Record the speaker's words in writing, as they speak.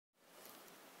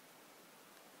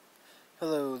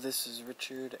Hello, this is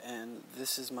Richard, and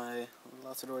this is my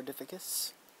Lotsador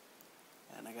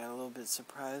and I got a little bit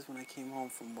surprised when I came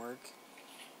home from work.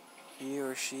 He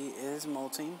or she is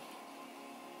molting.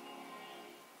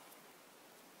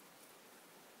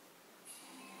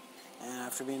 And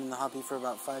after being in the hobby for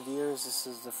about 5 years, this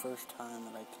is the first time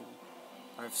that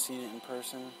I've seen it in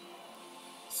person.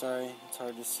 Sorry, it's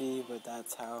hard to see, but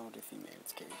that's how Diffy made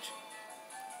its cage.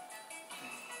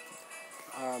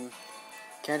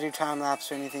 Can't do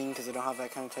time-lapse or anything because I don't have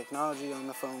that kind of technology on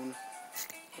the phone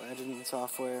or editing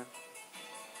software.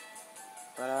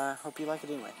 But I hope you like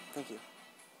it anyway. Thank you.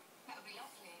 That would be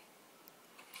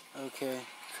lovely. Okay,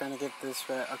 trying to get this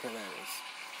right. Okay, there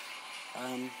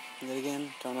it is. Yet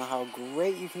again, don't know how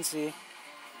great you can see.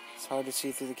 It's hard to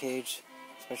see through the cage,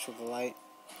 especially with the light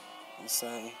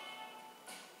inside.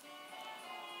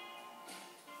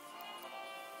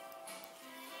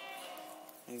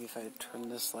 Maybe if I turn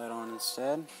this light on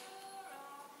instead.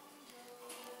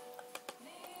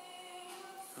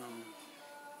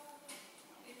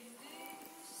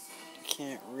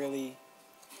 Can't really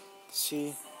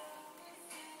see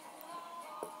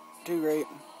too great,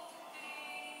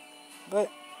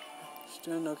 but it's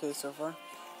doing okay so far.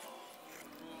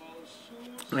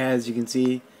 As you can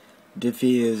see,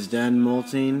 Diffy is done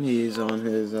molting. He's on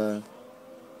his,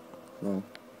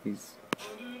 he's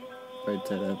right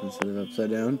side up instead of upside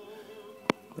down.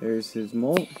 There's his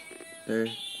molt. There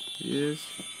he is.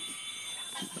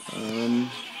 I'm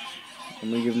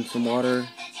gonna give him some water.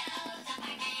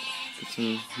 Get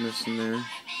some mist in there.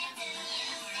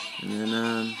 And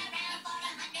then,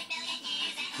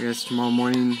 I guess tomorrow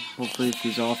morning, hopefully if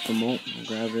he's off the molt, I'll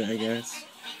grab it, I guess.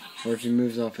 Or if he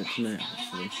moves off it tonight,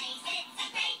 hopefully.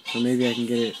 So maybe I can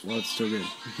get it while it's still good.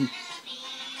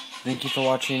 Thank you for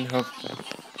watching. Hope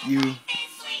you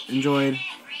enjoyed.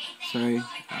 Sorry.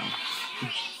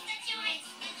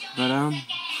 But,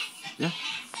 yeah.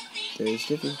 There's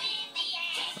Diffy.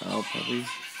 I'll probably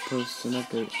post an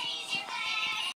update.